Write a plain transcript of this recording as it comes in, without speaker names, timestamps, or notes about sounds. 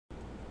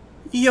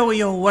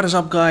Yo, what is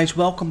up guys?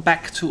 Welcome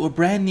back to a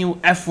brand new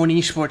F1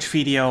 Esports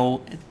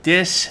video.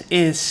 This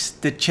is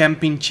the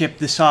championship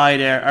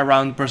decider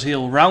around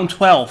Brazil, round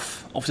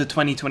 12 of the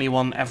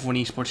 2021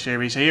 F1 Esports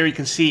series. So here you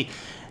can see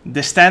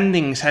the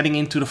standings heading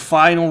into the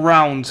final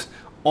round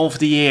of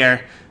the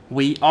year.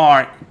 We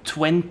are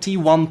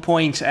 21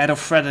 points ahead of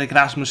Frederik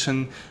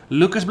Rasmussen.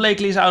 Lucas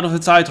Blakely is out of the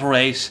title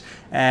race,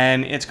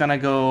 and it's gonna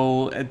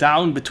go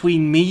down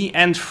between me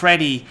and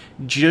Freddy,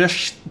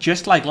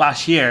 just like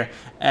last year.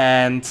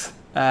 And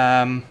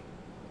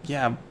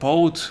yeah,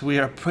 both we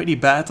are pretty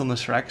bad on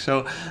this track,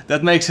 so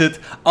that makes it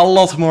a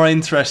lot more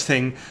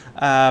interesting.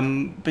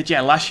 But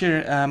yeah, last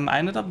year I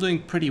ended up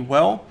doing pretty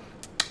well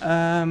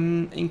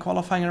in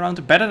qualifying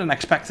around, better than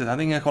expected. I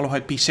think I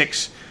qualified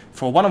P6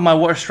 for one of my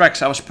worst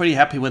tracks. I was pretty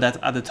happy with that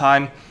at the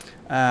time.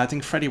 I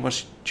think Freddy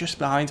was just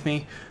behind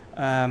me,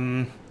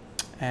 and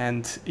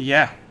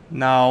yeah,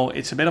 now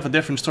it's a bit of a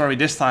different story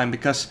this time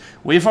because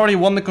we've already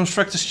won the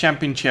Constructors'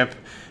 Championship.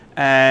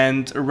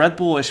 And Red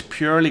Bull is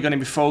purely going to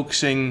be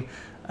focusing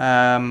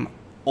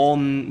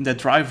on the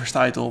driver's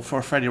title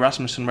for Freddie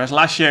Rasmussen. Whereas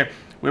last year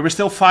we were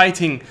still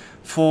fighting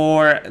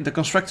for the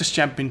Constructors'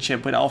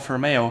 Championship with Alfa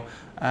Romeo.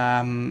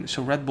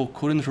 So Red Bull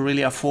couldn't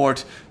really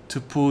afford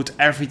to put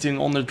everything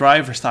on the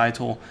driver's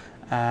title.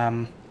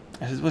 As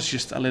it was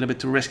just a little bit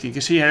too risky. You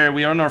can see here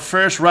we are on our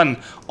first run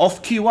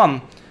of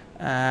Q1.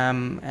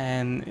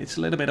 And it's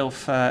a little bit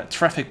of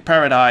traffic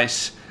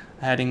paradise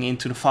heading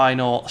into the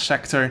final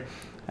sector.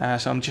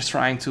 So I'm just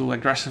trying to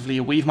aggressively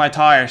weave my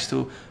tires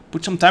to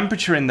put some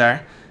temperature in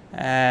there,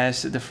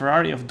 as the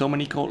Ferrari of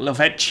Domenico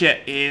Lovecchio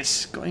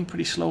is going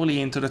pretty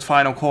slowly into that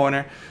final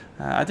corner.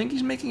 I think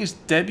he's making his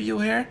debut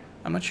here.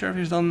 I'm not sure if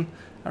he's done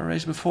a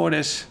race before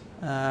this,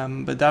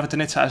 but David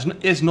Tenitza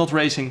is not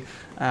racing,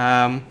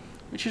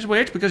 which is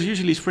weird because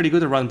usually he's pretty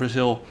good around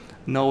Brazil,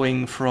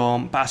 knowing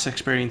from past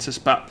experiences.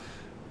 But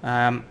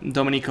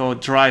Domenico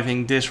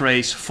driving this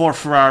race for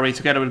Ferrari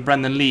together with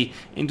Brandon Lee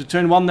into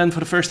turn 1 then for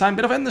the first time.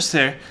 Bit of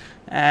understeer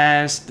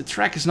as the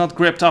track is not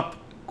gripped up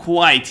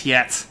quite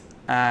yet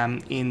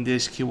in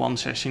this Q1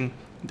 session.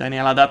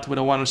 Daniel Haddad with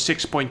a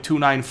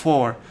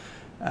 106.294.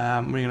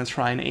 We're going to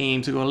try and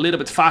aim to go a little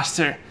bit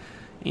faster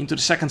into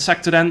the second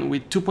sector then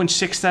with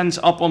 2.6 tenths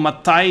up on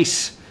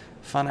Matthijs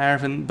van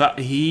Erven, but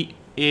he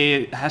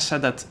has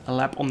said that a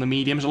lap on the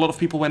mediums. A lot of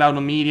people went out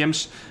on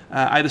mediums.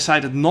 I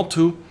decided not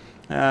to.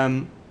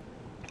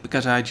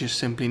 Because I just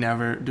simply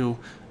never do.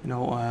 You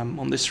know,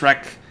 on this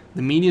track,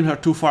 the mediums are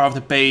too far off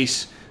the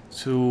pace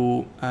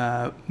to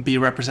be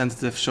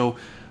representative. So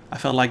I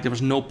felt like there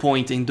was no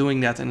point in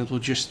doing that, and it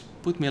would just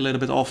put me a little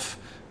bit off.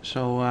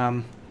 So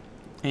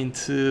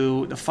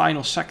into the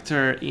final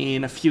sector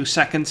in a few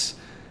seconds.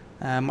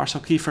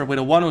 Marcel Kiefer with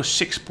a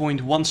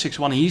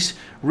 106.161. He's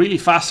really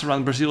fast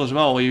around Brazil as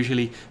well,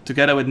 usually,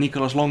 together with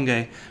Nicolas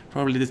Longue.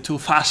 Probably the two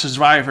fastest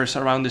drivers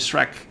around this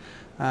track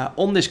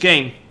on this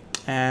game.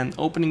 And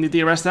opening the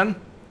DRS then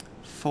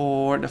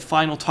for the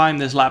final time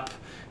this lap.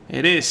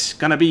 It is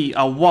gonna be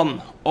a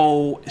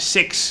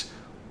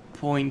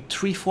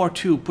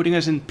 106.342, putting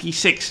us in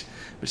P6.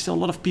 But still a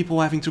lot of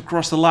people having to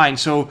cross the line,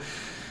 so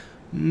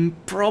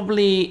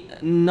probably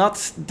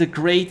not the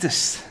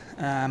greatest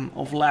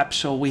of laps.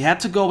 So we had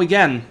to go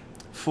again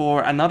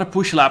for another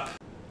push lap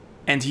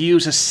and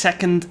use a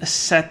second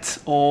set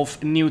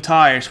of new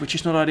tires, which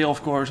is not ideal,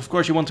 of course. Of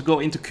course, you want to go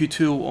into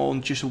Q2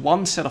 on just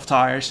one set of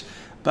tires.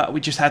 But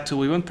we just had to.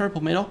 We went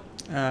purple middle,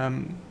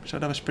 so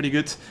that was pretty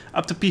good.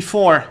 Up to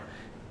P4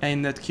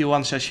 in that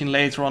Q1 session.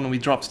 Later on we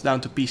dropped down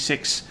to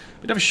P6.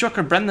 Bit of a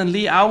shocker, Brandon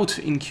Lee out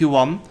in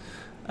Q1.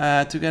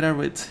 Together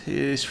with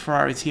his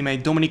Ferrari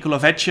teammate Domenico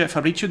Lovecchio.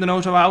 Fabrizio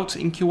Donoso out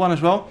in Q1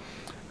 as well.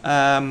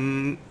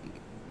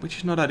 Which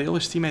is not ideal,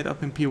 his teammate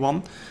up in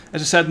P1.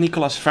 As I said,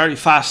 Nicolas very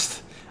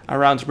fast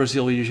around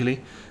Brazil usually.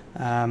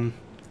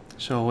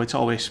 So it's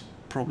always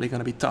probably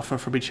going to be tough for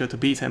Fabrizio to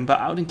beat him. But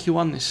out in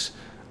Q1 is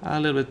a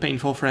little bit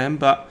painful for him,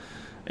 but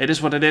it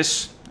is what it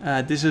is.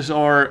 This is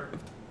our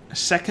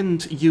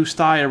second used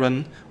tire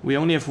run. We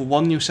only have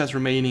one new set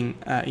remaining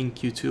in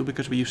Q2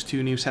 because we used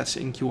 2 new sets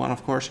in Q1,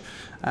 of course.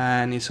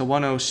 And it's a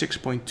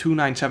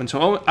 106.297.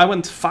 So I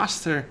went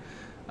faster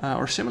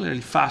or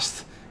similarly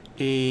fast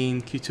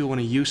in Q2 on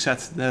a used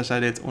set as I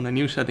did on a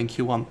new set in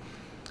Q1,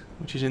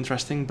 which is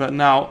interesting. But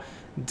now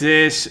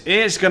this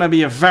is going to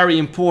be a very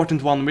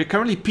important one. We're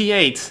currently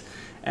P8,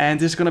 and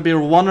this is going to be a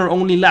runner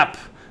only lap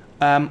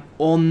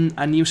on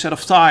a new set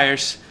of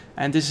tires,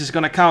 and this is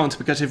gonna count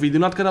because if we do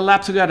not get a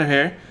lap together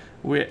here,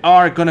 we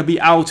are gonna be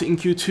out in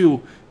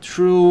Q2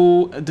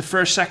 through the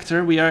first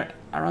sector. We are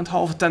around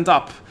half a tenth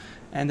up,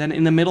 and then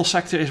in the middle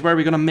sector is where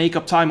we're gonna make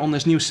up time on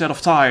this new set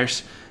of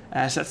tires,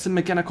 as that's the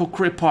mechanical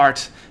grip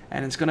part,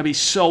 and it's gonna be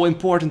so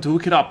important to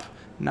hook it up.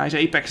 Nice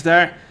apex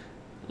there,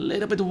 a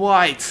little bit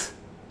wide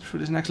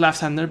through this next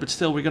left-hander, but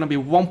still we're gonna be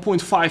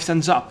 1.5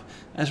 tenths up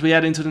as we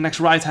head into the next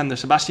right-hander.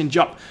 Sebastian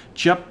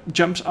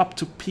jumps up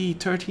to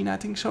P13, I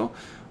think so.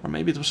 Or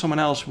maybe it was someone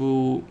else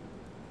who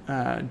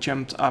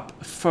jumped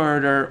up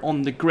further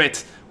on the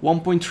grid.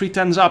 1.3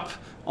 tenths up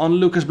on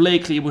Lucas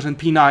Blakely, who was in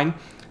P9.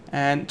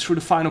 And through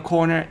the final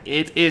corner,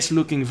 it is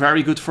looking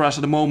very good for us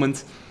at the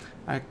moment.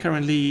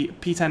 Currently,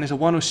 P10 is a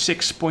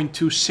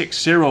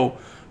 106.260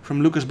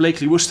 from Lucas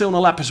Blakely, who's still in the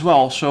lap as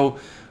well. So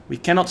we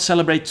cannot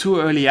celebrate too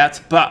early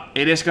yet, but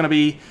it is going to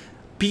be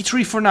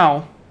P3 for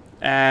now.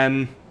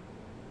 And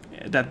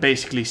that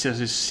basically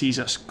sees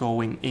us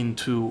going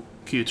into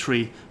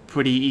Q3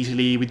 pretty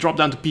easily. We drop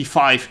down to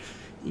P5.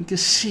 You can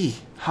see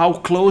how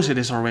close it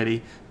is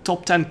already.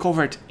 Top 10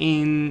 covered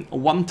in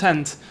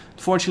 1/10.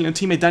 Unfortunately, our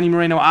teammate Danny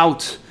Moreno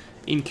out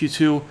in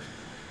Q2,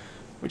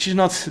 which is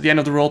not the end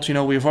of the world. You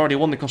know, we've already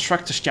won the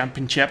Constructors'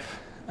 Championship.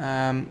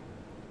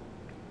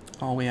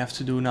 All we have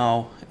to do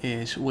now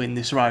is win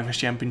this Drivers'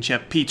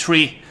 Championship.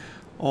 P3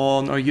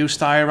 on our used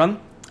tire run.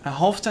 A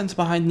half tenth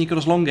behind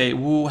Nicolas Longuet,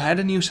 who had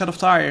a new set of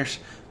tires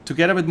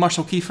together with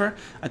Marcel Kiefer.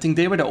 I think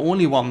they were the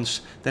only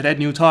ones that had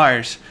new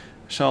tires.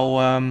 So,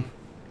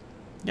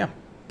 yeah,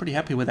 pretty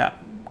happy with that.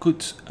 Good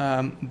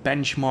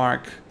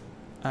benchmark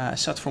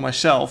set for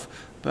myself.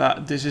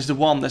 But this is the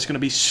one that's going to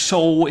be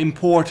so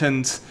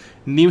important.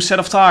 New set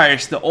of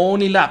tires, the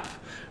only lap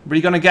we're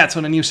going to get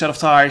on a new set of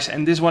tires.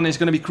 And this one is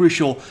going to be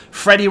crucial.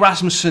 Freddy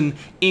Rasmussen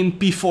in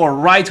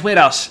P4, right with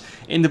us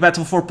in the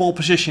battle for pole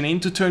position.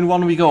 Into turn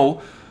 1 we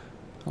go.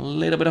 A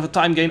little bit of a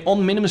time gain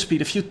on minimum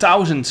speed, a few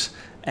thousandths.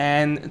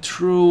 And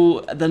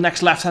through the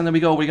next left-hander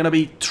we go. We're going to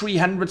be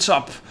 300s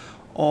up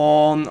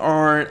on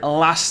our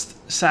last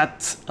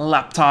set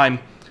lap time.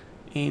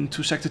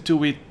 Into sector 2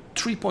 we're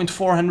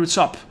 3.400s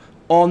up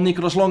on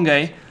Nicolas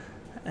Longuet.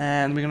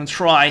 And we're going to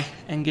try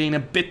and gain a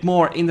bit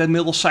more in that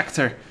middle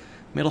sector.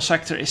 Middle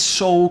sector is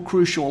so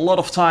crucial, a lot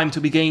of time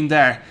to be gained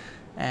there.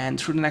 And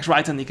through the next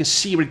right-hand you can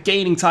see we're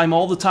gaining time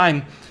all the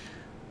time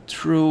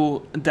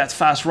through that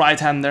fast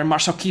right-hander.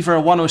 Marcel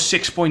Kiefer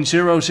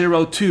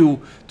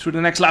 106.002. Through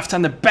the next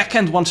left-hander,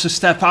 backhand wants to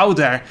step out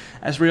there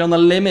as we're on the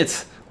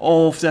limit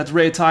of that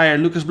rear tire.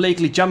 Lucas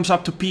Blakely jumps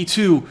up to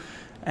P2.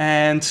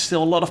 And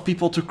still a lot of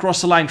people to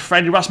cross the line.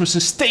 Freddy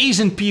Rasmussen stays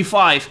in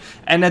P5.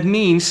 And that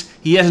means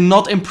he has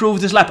not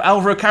improved his lap.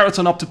 Alvaro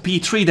Carreton up to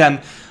P3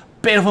 then.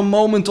 Bit of a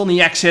moment on the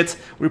exit.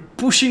 We're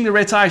pushing the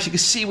rear tires. You can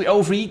see we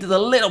overheated a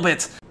little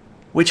bit,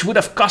 which would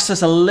have cost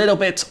us a little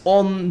bit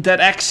on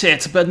that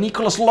exit. But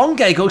Nicolas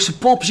Longuet goes to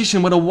pole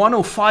position with a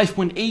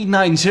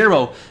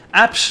 105.890.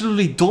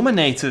 Absolutely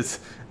dominated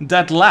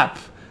that lap.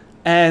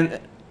 And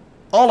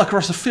all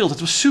across the field,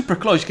 it was super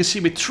close. You can see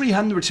we're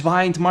 300s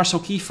behind Marcel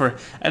Kiefer.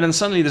 And then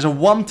suddenly there's a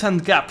 1/10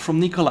 gap from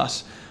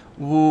Nicolas,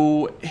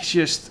 who is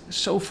just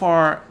so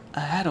far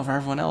ahead of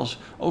everyone else.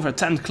 Over a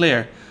 10th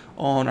clear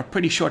on a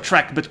pretty short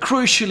track. But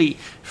crucially,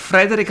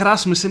 Frederik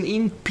Rasmussen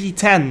in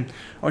P10.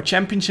 Our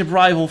championship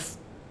rival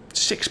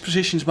 6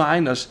 positions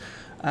behind us.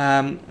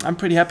 I'm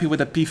pretty happy with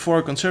that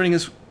P4, considering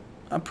it's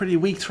a pretty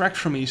weak track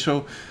for me.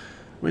 So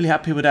really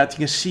happy with that. You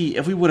can see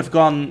if we would have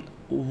gone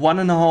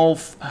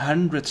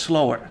 1.5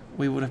 slower,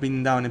 we would have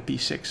been down in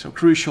P6. So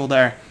crucial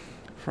there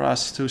for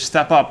us to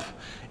step up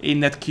in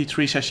that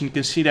Q3 session. You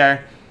can see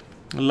there,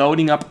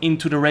 loading up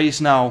into the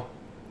race now.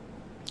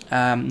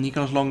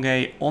 Nicolas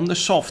Longuet on the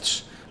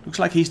softs. Looks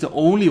like he's the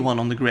only one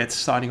on the grid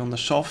starting on the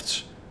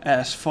softs,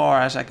 as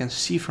far as I can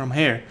see from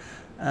here.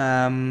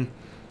 So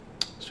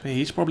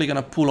he's probably going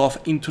to pull off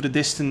into the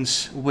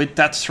distance with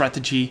that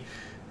strategy.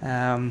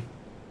 You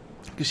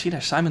can see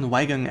there Simon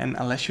Weigand and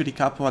Alessio Di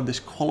Capo are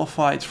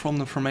disqualified from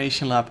the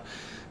formation lap.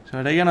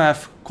 So they're going to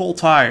have cold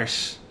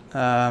tires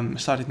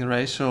starting the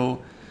race.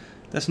 So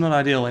that's not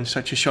ideal in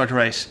such a short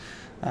race.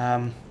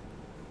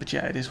 But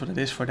yeah, it is what it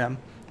is for them.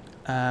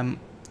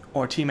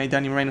 Our teammate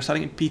Danny Moreno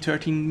starting in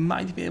P13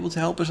 might be able to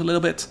help us a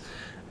little bit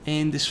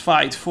in this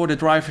fight for the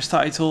driver's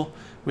title,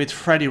 with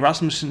Freddy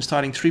Rasmussen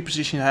starting 3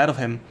 positions ahead of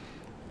him.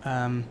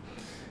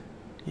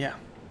 Yeah,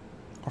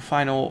 our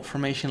final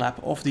formation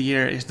lap of the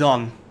year is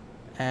done.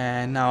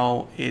 And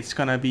now it's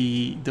gonna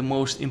be the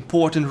most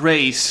important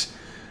race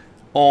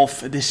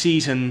of the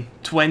season.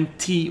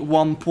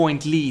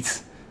 21-point lead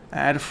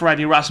at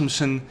Freddy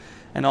Rasmussen.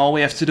 And all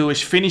we have to do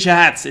is finish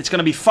ahead. It's going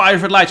to be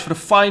 5 red lights for the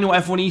final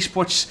F1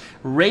 Esports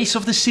race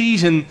of the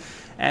season.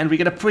 And we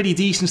get a pretty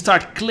decent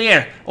start,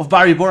 clear of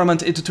Barry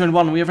Bormand into turn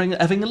 1. We're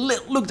having a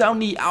little look down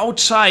the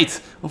outside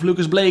of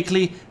Lucas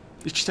Blakely,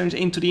 which turns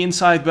into the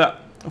inside. But,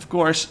 of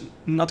course,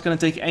 not going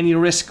to take any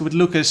risk with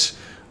Lucas,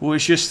 who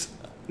is just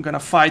going to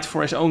fight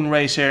for his own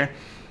race here.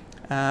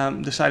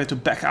 Decided to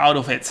back out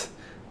of it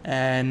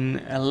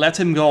and let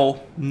him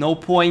go. No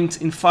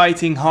point in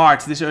fighting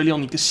hard this early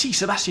on. You can see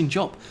Sebastian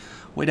Job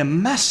with a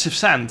massive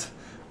send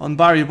on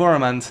Barry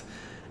Bormand,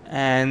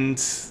 and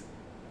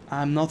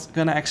I'm not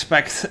gonna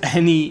expect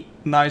any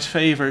nice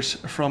favors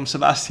from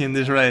Sebastian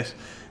this race,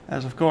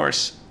 as of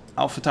course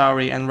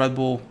AlphaTauri and Red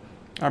Bull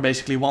are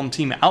basically one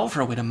team.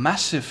 Alvaro with a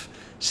massive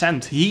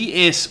send.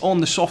 He is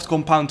on the soft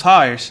compound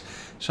tires,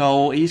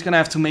 so he's gonna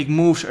have to make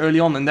moves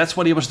early on, and that's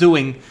what he was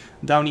doing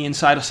down the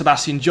inside of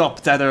Sebastian Job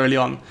that early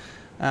on.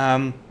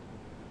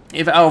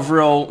 If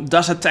Alvaro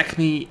does attack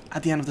me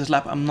at the end of this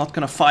lap, I'm not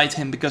going to fight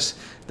him, because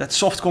that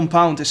soft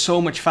compound is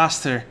so much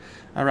faster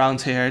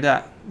around here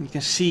that you can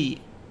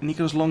see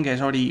Nicolas Longuet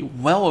is already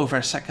well over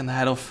a second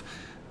ahead of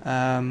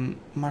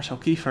Marcel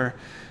Kiefer.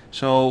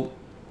 So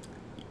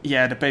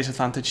yeah, the pace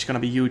advantage is going to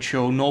be huge,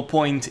 so no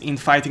point in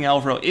fighting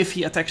Alvaro. If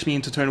he attacks me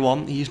into turn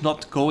 1, he's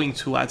not going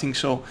to, I think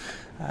so,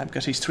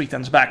 because he's 3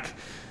 turns back.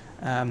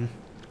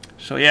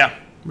 So yeah,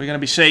 we're going to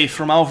be safe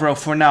from Alvaro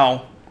for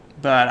now,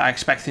 but I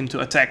expect him to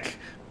attack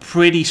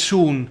pretty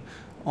soon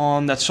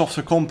on that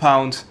softer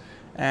compound,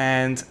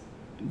 and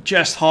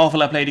just half a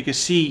lap later you can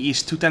see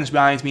he's 2 tenths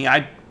behind me.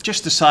 I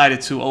just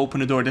decided to open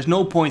the door. There's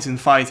no point in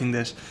fighting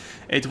this.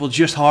 It will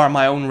just harm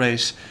my own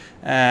race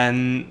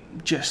and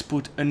just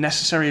put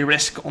unnecessary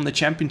risk on the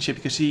championship.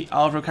 You can see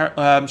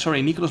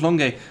Nicolas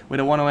Longe with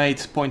a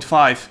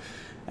 108.5,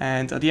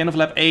 and at the end of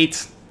lap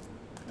 8,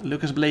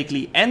 Lucas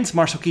Blakely and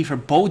Marcel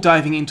Kiefer both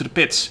diving into the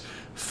pits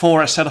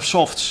for a set of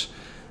softs,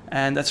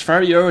 and that's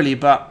very early,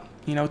 but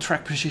you know,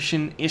 track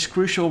position is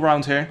crucial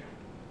around here.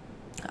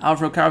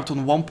 Alvaro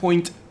Carreton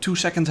 1.2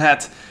 seconds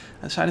ahead.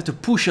 I decided to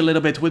push a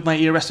little bit with my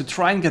ERS to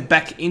try and get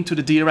back into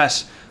the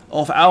DRS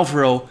of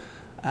Alvaro.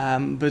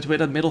 But with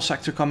that middle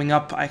sector coming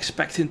up, I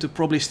expect him to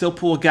probably still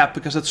pull a gap,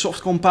 because that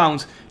soft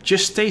compound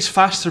just stays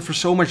faster for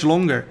so much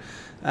longer,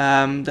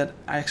 that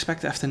I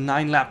expect after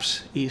 9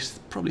 laps he's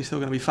probably still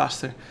going to be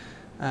faster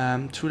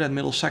through that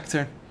middle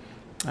sector.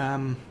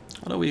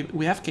 Although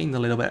we have gained a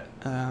little bit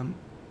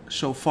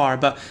so far,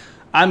 but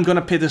I'm going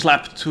to pit this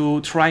lap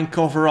to try and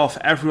cover off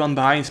everyone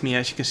behind me.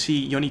 As you can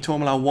see, Joni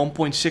Tomela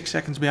 1.6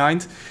 seconds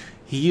behind.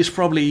 He is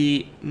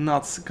probably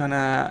not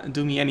gonna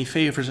do me any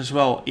favors as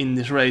well in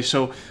this race,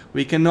 so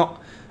we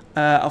cannot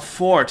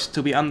afford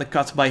to be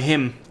undercut by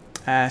him.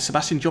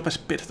 Sebastian Job has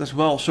pitted as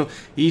well, so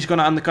he's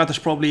gonna undercut us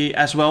probably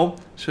as well.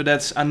 So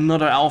that's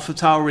another Alpha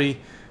Tauri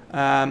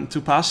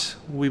to pass.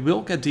 We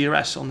will get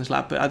DRS on this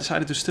lap, but I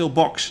decided to still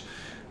box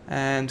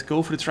and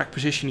go for the track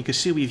position. You can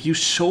see we've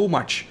used so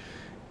much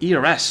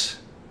ERS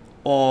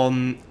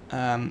on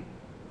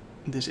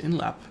this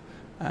in-lap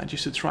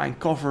just to try and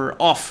cover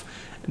off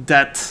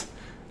that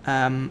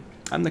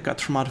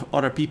undercut from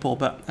other people.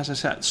 But as I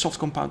said, soft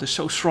compound is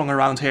so strong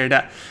around here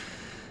that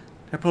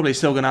they're probably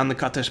still going to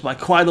undercut us by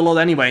quite a lot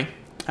anyway.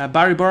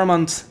 Barry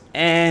Bormand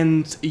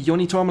and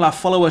Joni Tormela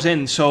follow us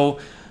in, so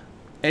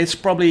it's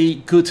probably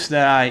good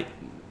that I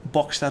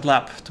boxed that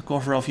lap to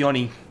cover off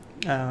Joni.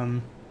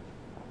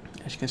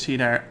 As you can see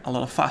there, a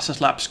lot of fastest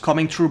laps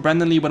coming through.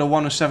 Brandon Lee with a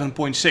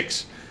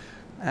 107.6,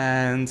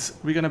 and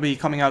we're going to be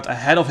coming out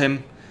ahead of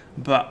him,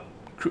 but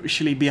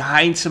crucially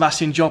behind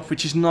Sebastian Job,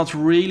 which is not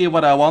really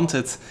what I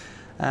wanted,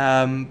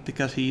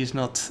 because he is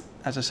not,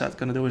 as I said,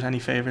 going to do us any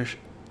favors.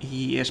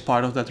 He is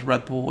part of that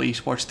Red Bull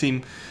Esports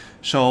team.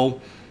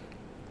 So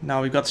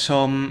now we've got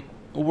some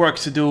work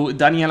to do.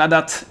 Daniel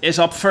Haddad is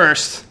up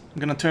first. I'm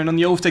going to turn on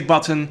the overtake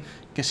button.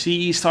 You can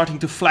see he's starting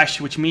to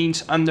flash, which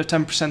means under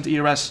 10%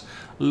 ERS,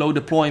 low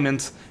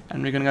deployment,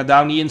 and we're going to go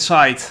down the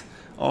inside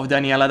of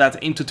Daniel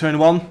Haddad into turn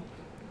 1.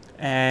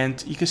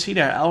 And you can see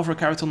there, Alvaro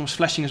Carreton was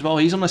flashing as well.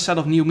 He's on a set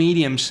of new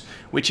mediums,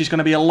 which is going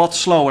to be a lot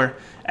slower.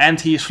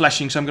 And he is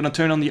flashing, so I'm going to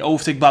turn on the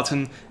overtake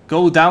button,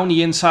 go down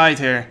the inside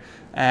here.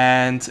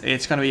 And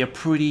it's going to be a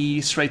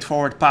pretty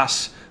straightforward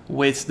pass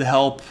with the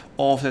help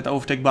of that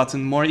overtake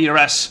button. More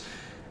ERS.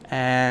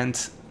 And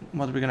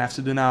what we're going to have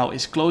to do now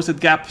is close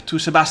that gap to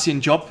Sebastian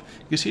Job.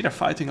 You can see they're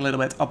fighting a little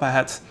bit up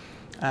ahead.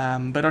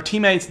 But our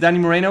teammate, Danny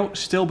Moreno,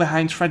 still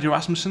behind Freddy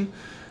Rasmussen.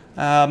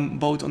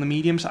 Both on the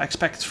mediums. I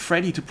expect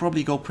Freddy to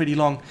probably go pretty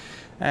long.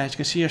 As you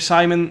can see here,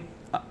 Simon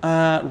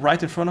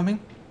right in front of me.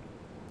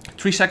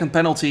 3-second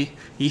penalty.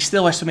 He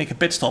still has to make a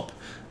pit stop.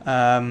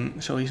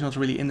 So he's not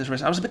really in this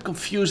race. I was a bit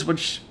confused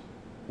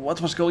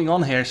what was going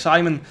on here.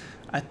 Simon,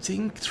 I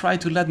think,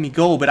 tried to let me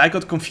go, but I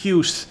got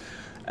confused.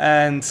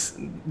 And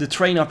the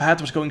train up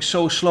ahead was going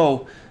so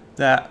slow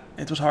that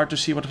it was hard to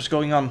see what was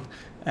going on.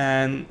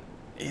 And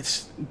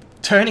it's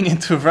turning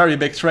into a very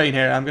big train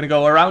here. I'm going to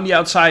go around the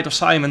outside of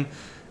Simon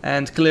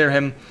and clear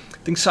him. I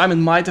think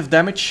Simon might have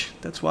damage.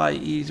 That's why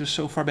he was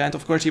so far behind.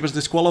 Of course, he was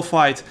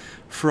disqualified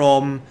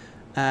from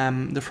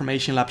the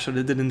formation lap, so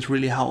that didn't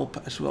really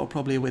help as well,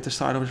 probably with the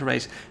start of his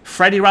race.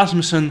 Freddy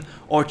Rasmussen,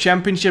 our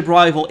championship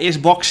rival, is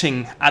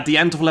boxing at the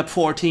end of lap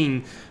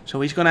 14.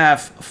 So he's going to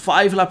have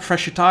 5 lap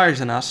fresher tires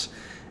than us.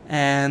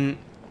 And,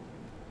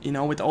 you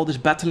know, with all this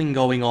battling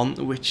going on,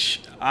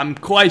 which I'm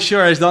quite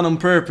sure is done on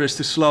purpose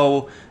to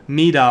slow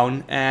me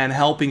down and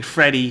helping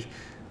Freddy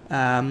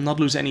not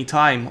lose any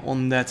time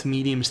on that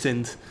medium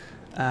stint.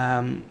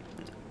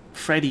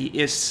 Freddy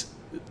is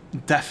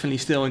definitely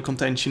still in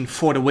contention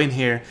for the win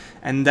here,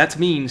 and that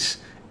means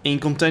in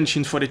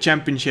contention for the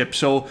championship.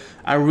 So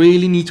I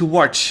really need to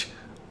watch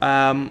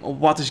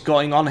what is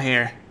going on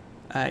here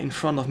in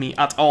front of me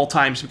at all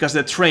times, because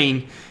the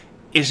train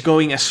is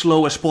going as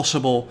slow as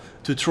possible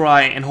to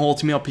try and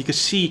hold me up. You can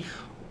see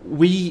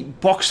we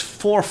boxed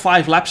 4 or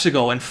 5 laps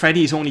ago, and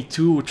Freddy is only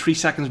 2 or 3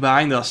 seconds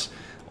behind us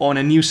on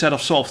a new set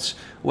of softs,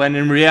 when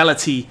in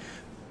reality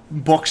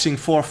boxing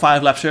 4 or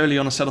 5 laps early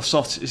on a set of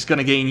softs is going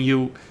to gain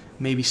you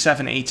maybe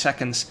 7-8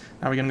 seconds.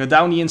 Now we're going to go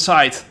down the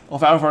inside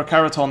of Alvaro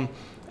Carreton,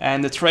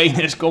 and the train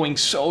is going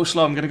so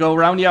slow. I'm going to go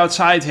around the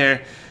outside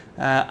here.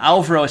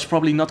 Alvaro is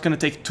probably not going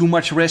to take too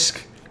much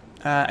risk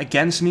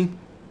against me.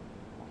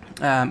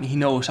 He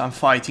knows I'm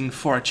fighting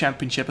for a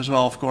championship as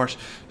well, of course.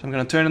 So I'm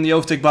going to turn on the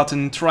overtake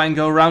button, try and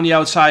go around the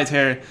outside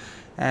here,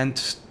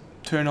 and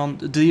turn on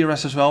the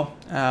DRS as well.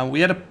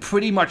 We had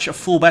pretty much a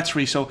full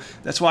battery, so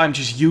that's why I'm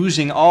just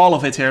using all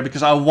of it here,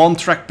 because I want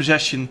track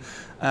possession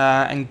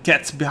and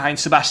get behind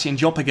Sebastian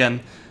Job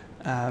again.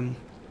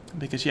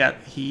 Because yeah,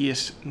 he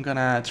is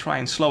gonna try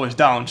and slow us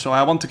down, so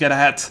I want to get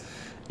ahead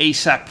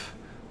ASAP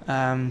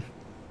and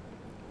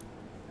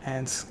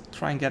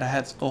try and get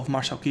ahead of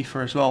Marcel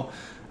Kiefer as well,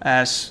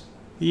 as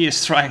he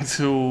is trying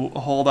to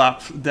hold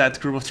up that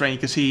group of train. You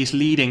can see he's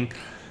leading,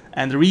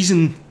 and the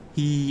reason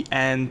he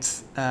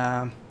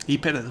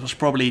pitted was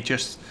probably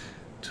just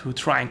to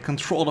try and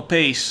control the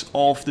pace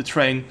of the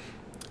train.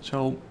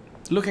 So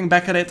looking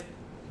back at it,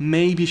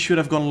 maybe should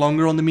have gone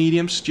longer on the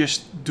mediums,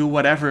 just do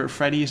whatever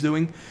Freddy is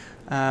doing.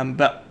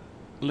 But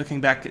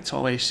looking back, it's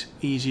always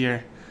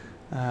easier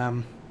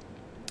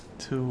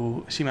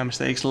to see my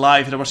mistakes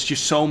live. There was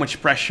just so much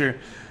pressure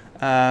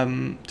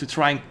to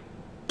try and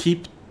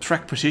keep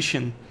track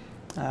position.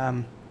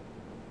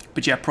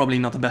 But yeah, probably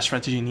not the best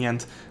strategy in the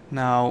end.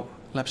 Now,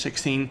 lap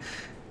 16.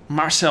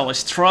 Marcel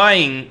is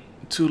trying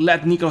to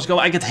let Nicolas go.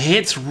 I get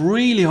hit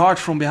really hard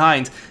from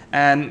behind.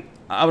 And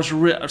I was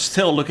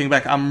still looking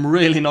back, I'm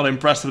really not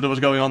impressed with what was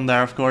going on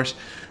there, of course.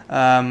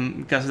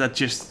 Because that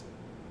just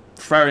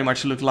very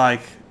much looked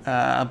like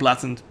a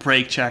blatant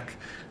brake check.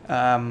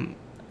 And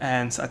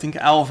I think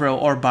Alvaro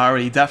or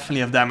Barry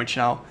definitely have damage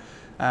now.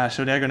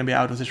 So they're going to be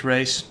out of this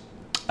race.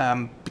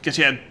 Because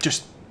yeah,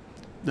 just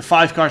the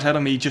 5 cars ahead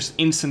of me just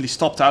instantly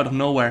stopped out of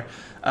nowhere.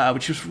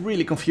 Which was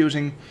really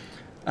confusing.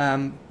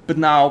 But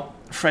now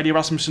Freddy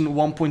Rasmussen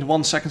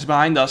 1.1 seconds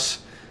behind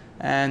us.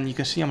 And you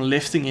can see I'm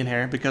lifting in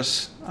here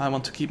because I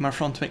want to keep my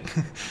front wing.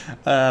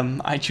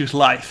 I choose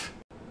live.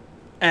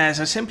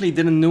 As I simply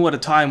didn't know at the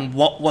time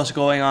what was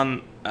going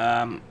on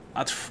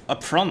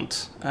up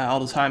front all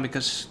the time,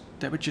 because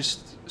they were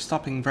just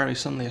stopping very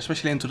suddenly,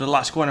 especially into the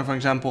last corner, for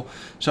example.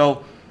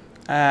 So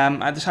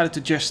I decided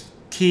to just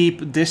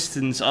keep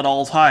distance at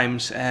all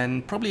times,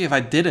 and probably if I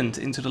didn't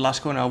into the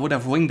last corner, I would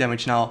have wing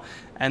damage now,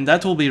 and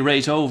that will be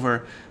race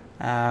over.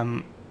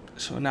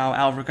 So now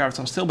Alvaro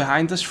Carreton still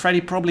behind us.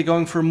 Freddy probably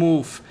going for a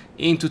move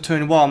into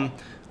turn 1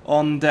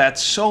 on that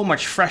so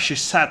much fresher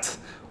set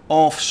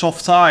of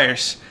soft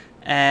tires.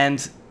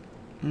 And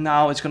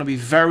now it's going to be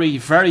very,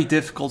 very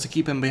difficult to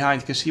keep him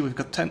behind. You can see we've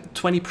got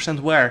 20%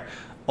 wear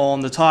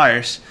on the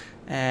tires.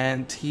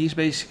 And he's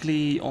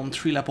basically on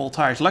 3-lap all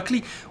tires.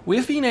 Luckily,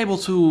 we've been able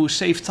to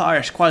save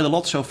tires quite a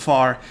lot so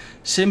far.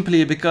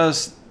 Simply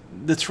because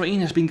the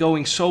train has been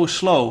going so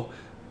slow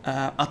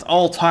at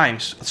all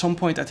times. At some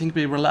point, I think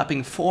we were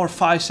lapping 4 or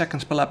 5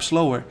 seconds per lap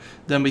slower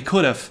than we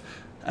could have.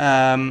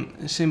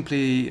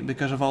 Simply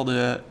because of all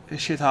the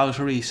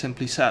shithousery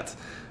simply said.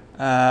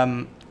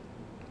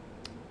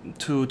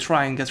 To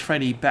try and get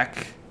Freddy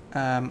back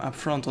up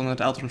front on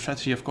that alternate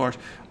strategy, of course,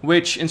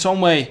 which in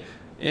some way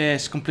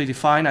is completely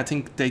fine. I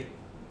think they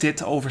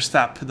did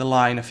overstep the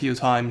line a few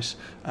times,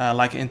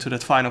 like into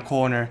that final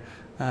corner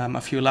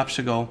a few laps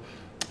ago.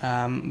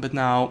 But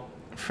now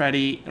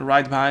Freddy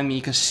right behind me,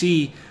 you can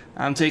see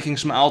I'm taking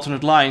some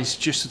alternate lines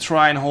just to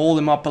try and hold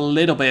him up a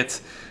little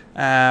bit,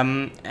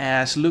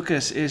 as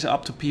Lucas is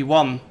up to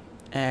P1.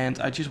 And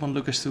I just want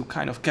Lucas to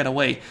kind of get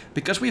away,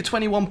 because we are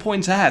 21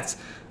 points ahead.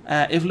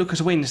 If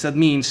Lucas wins, that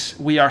means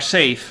we are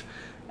safe.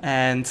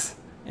 And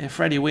if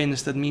Freddy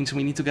wins, that means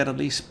we need to get at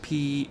least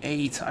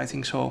P8, I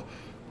think so.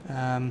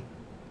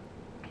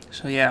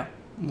 So yeah,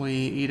 we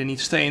either need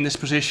to stay in this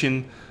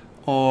position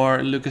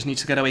or Lucas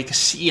needs to get away. You can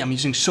see I'm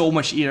using so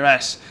much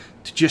ERS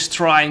to just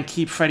try and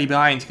keep Freddy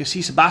behind. You can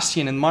see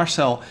Sebastian and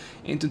Marcel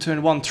into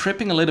turn 1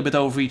 tripping a little bit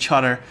over each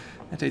other.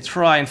 And they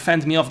try and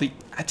fend me off.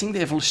 I think they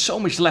have so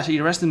much less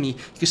ERS than me.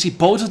 You can see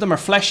both of them are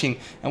flashing,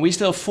 and we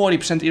still have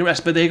 40% ERS,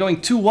 but they're going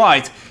too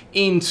wide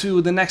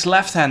into the next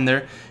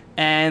left-hander,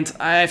 and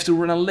I have to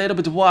run a little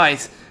bit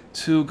wide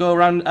to go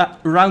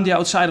around the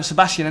outside of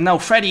Sebastian. And now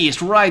Freddy is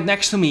right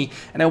next to me,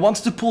 and I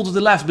wanted to pull to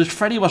the left, but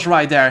Freddy was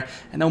right there.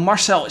 And now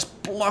Marcel is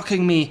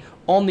blocking me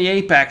on the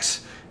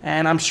apex,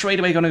 and I'm straight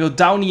away going to go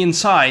down the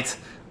inside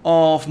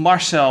of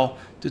Marcel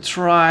to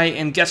try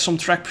and get some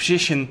track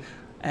position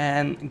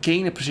and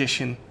gain a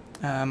position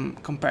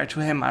compared to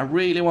him. I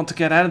really want to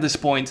get out of this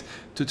point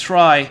to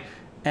try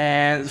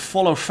and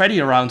follow Freddy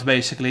around,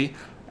 basically.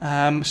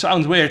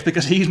 Sounds weird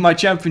because he's my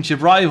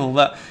championship rival,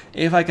 but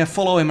if I can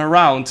follow him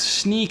around,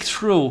 sneak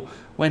through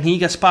when he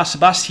gets past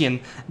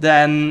Sebastian,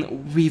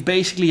 then we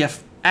basically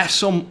have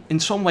in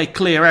some way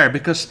clear air,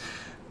 because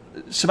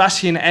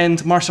Sebastian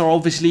and Marcel are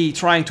obviously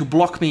trying to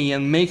block me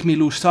and make me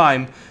lose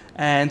time.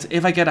 And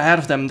if I get ahead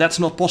of them, that's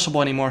not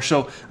possible anymore.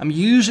 So I'm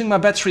using my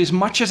battery as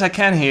much as I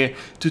can here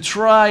to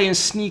try and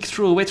sneak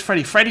through with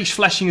Freddy. Freddy's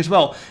flashing as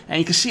well. And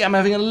you can see I'm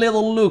having a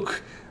little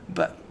look.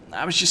 But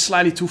I was just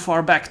slightly too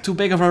far back. Too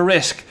big of a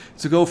risk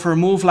to go for a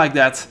move like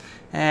that.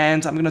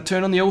 And I'm going to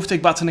turn on the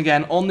overtake button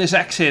again on this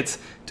exit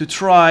to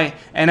try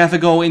and have a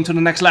go into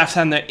the next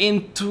left-hander.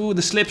 Into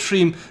the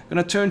slipstream. I'm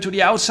going to turn to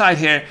the outside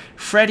here.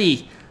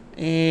 Freddy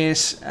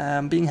is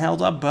being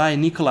held up by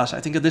Nicolas.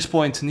 I think at this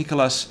point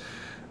Nicolas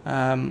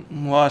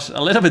was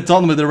a little bit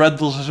done with the Red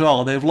Bulls as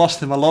well. They've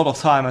lost him a lot of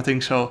time, I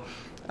think so.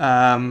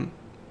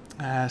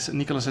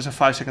 Nicholas has a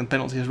 5-second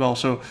penalty as well,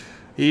 so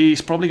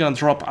he's probably going to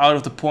drop out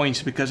of the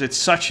points because it's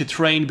such a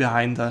train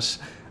behind us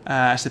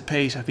as the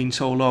pace has been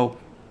so low.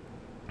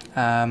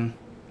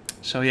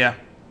 So yeah,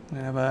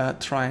 I'm going to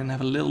try and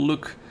have a little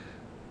look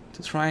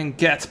to try and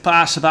get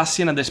past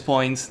Sebastian at this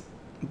point,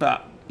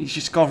 but he's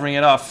just covering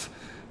it off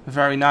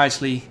very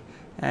nicely,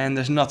 and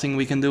there's nothing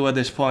we can do at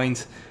this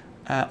point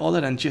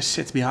other than just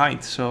sit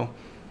behind. So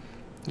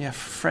yeah,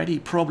 Freddy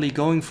probably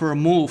going for a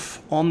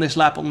move on this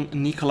lap on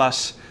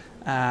Nicholas,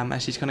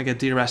 as he's going to get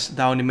DRS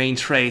down the main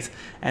straight,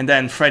 and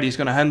then Freddy's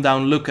going to hunt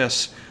down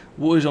Lucas,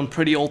 who is on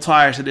pretty old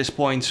tires at this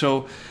point.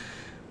 So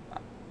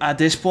at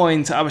this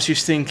point I was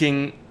just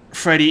thinking,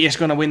 Freddy is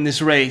going to win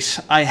this race.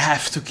 I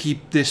have to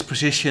keep this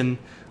position,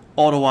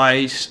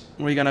 otherwise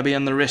we're going to be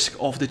on the risk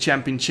of the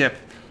championship.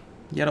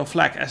 Yellow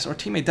flag as our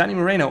teammate Danny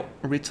Moreno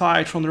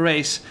retired from the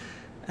race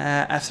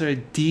after a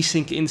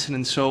desync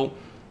incident. So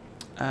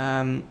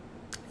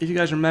if you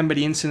guys remember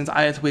the incident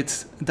I had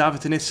with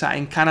David Tenitsa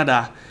in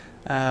Canada,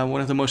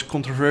 one of the most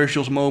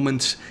controversial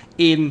moments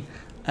in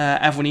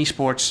F1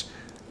 Esports.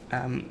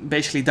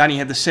 Basically Danny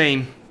had the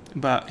same,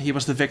 but he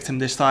was the victim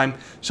this time.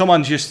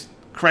 Someone just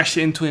crashed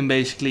into him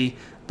basically,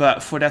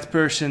 but for that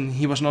person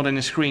he was not in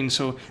the screen,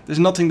 so there's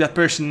nothing that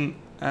person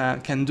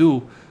can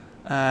do,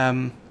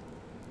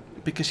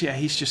 because yeah,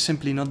 he's just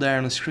simply not there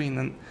on the screen,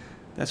 and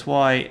that's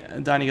why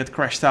Danny got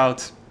crashed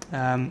out.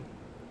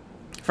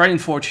 Very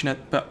unfortunate,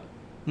 but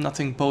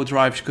nothing both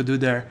drivers could do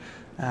there.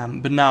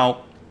 But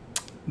now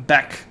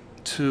back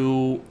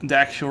to the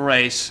actual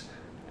race,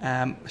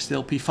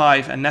 still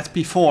P5 and net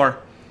P4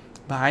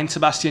 behind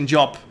Sebastian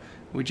Job.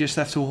 We just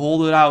have to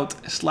hold it out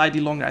slightly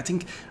longer. I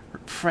think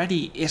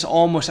Freddy is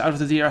almost out of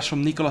the DRS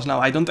from Nicholas now.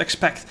 I don't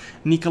expect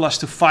Nicholas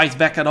to fight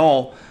back at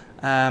all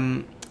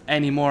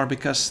anymore,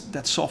 because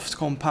that soft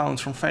compound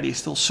from Freddy is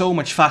still so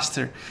much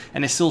faster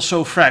and is still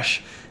so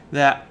fresh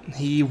that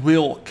he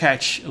will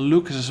catch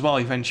Lucas as well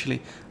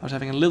eventually. I was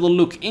having a little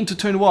look into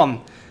turn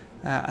 1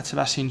 at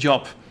Sebastian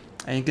Job,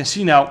 and you can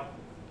see now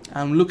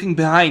I'm looking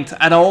behind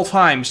at all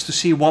times to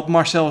see what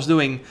Marcel is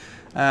doing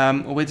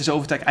with his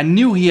overtake. I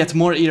knew he had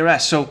more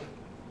ERS, so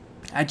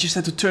I just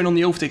had to turn on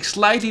the overtake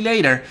slightly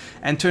later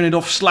and turn it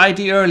off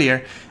slightly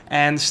earlier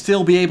and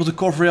still be able to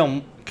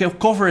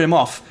cover him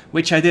off,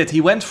 which I did.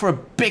 He went for a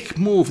big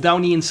move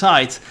down the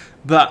inside,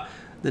 but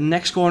the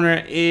next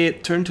corner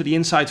it turned to the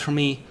inside for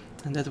me,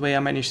 and that way I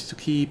managed to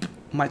keep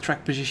my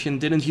track position.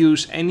 Didn't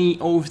use any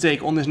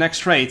overtake on this next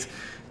straight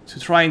to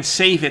try and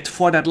save it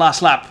for that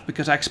last lap,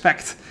 because I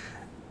expect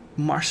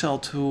Marcel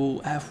to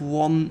have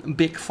one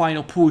big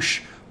final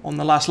push on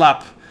the last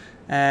lap.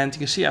 And you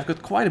can see I've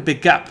got quite a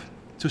big gap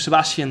to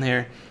Sebastian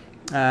here,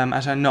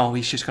 as I know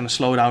he's just going to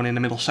slow down in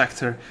the middle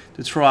sector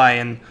to try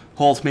and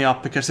hold me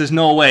up, because there's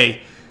no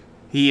way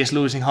he is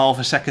losing half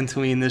a second to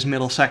me in this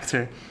middle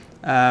sector.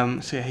 So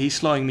yeah, he's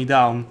slowing me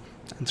down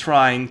and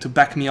trying to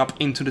back me up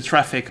into the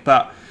traffic,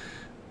 but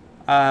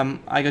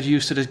I got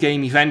used to this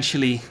game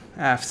eventually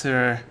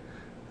after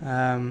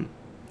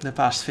the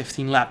past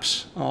 15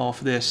 laps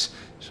of this,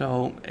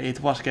 so it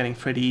was getting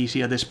pretty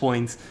easy at this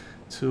point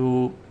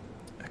to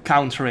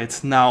counter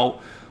it.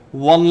 Now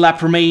 1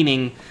 lap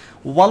remaining,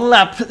 1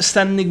 lap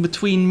standing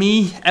between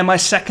me and my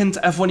second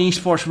F1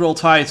 Esports world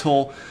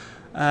title.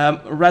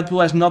 Red Bull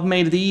has not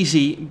made it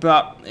easy,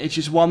 but it's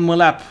just 1 more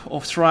lap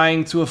of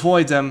trying to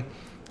avoid them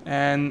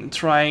and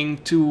trying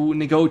to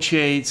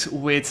negotiate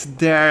with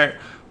their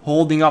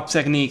holding up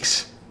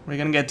techniques. We're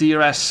gonna get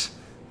DRS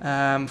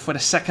for the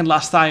second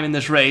last time in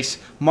this race.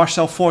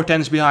 Marcel 4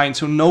 tenths behind,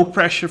 so no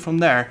pressure from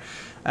there.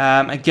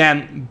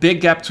 Again, big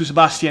gap to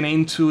Sebastian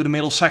into the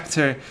middle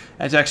sector,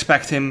 as I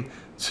expect him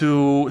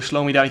to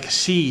slow me down. You can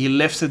see he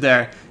lifted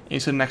there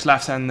into the next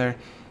left-hander,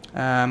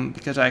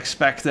 because I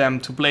expect them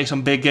to play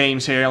some big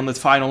games here on that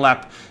final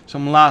lap.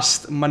 Some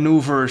last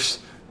maneuvers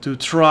to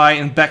try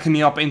and back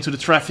me up into the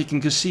traffic.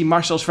 You can see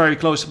Marcel's very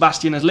close,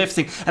 Sebastian is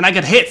lifting, and I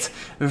get hit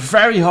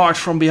very hard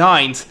from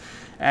behind.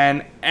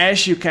 And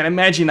as you can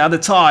imagine, at the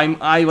time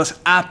I was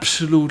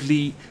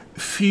absolutely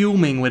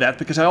fuming with that,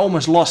 because I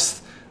almost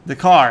lost the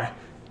car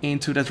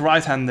into that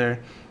right-hander.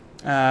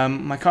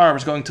 My car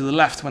was going to the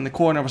left when the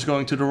corner was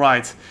going to the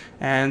right,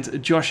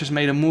 and Josh has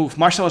made a move.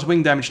 Marcel has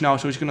wing damage now,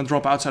 so he's going to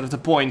drop outside of the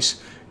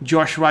points.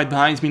 Josh right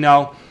behind me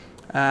now,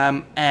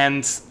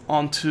 and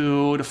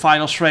onto the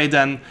final straight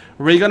then.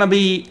 We're going to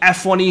be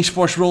F1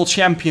 Esports World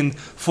Champion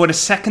for the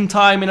 2nd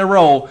time in a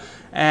row,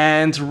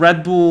 and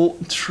Red Bull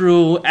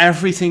threw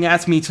everything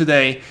at me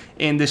today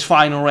in this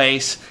final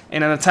race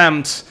in an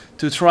attempt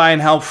to try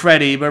and help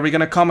Freddy, but we're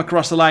going to come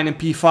across the line in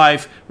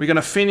P5. We're going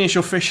to finish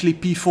officially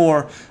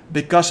P4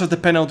 because of the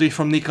penalty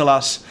from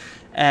Nicholas,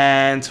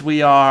 and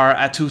we are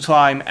a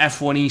 2-time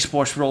F1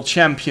 Esports World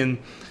Champion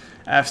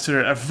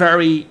after a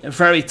very,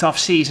 very tough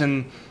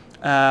season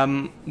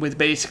with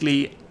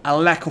basically a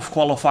lack of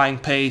qualifying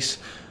pace.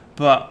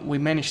 But we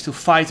managed to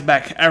fight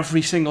back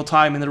every single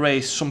time in the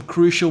race. Some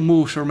crucial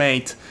moves were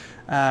made.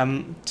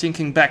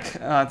 Thinking back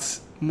at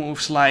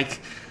moves like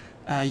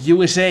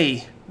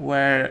USA,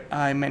 where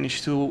I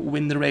managed to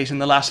win the race in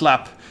the last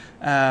lap.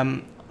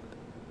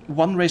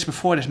 One race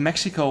before this,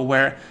 Mexico,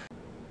 where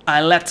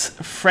I let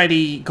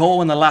Freddy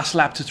go in the last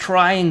lap to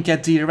try and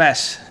get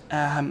DRS.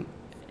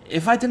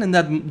 If I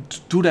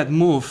didn't do that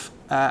move,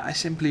 I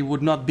simply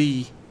would not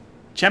be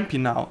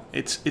champion now.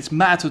 It's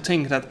mad to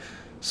think that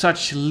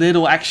such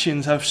little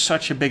actions have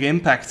such a big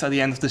impact at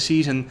the end of the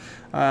season.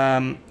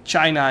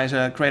 China is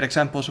a great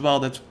example as well.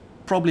 That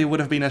probably would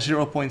have been a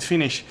 0-point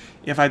finish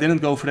if I didn't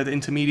go for that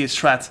intermediate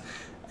strat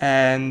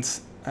and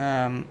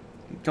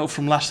go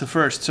from last to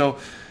first. So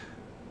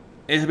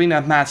it's been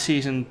a mad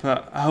season,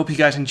 but I hope you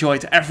guys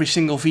enjoyed every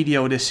single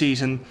video this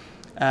season.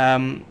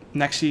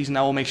 Next season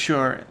I will make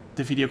sure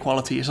the video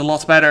quality is a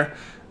lot better.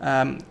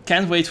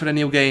 Can't wait for the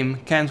new game.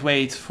 Can't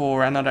wait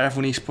for another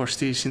F1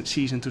 Esports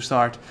season to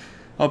start.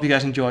 Hope you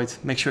guys enjoyed.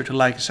 Make sure to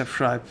like and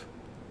subscribe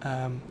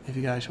if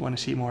you guys want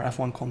to see more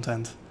F1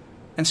 content.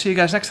 And see you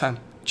guys next time.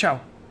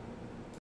 Ciao.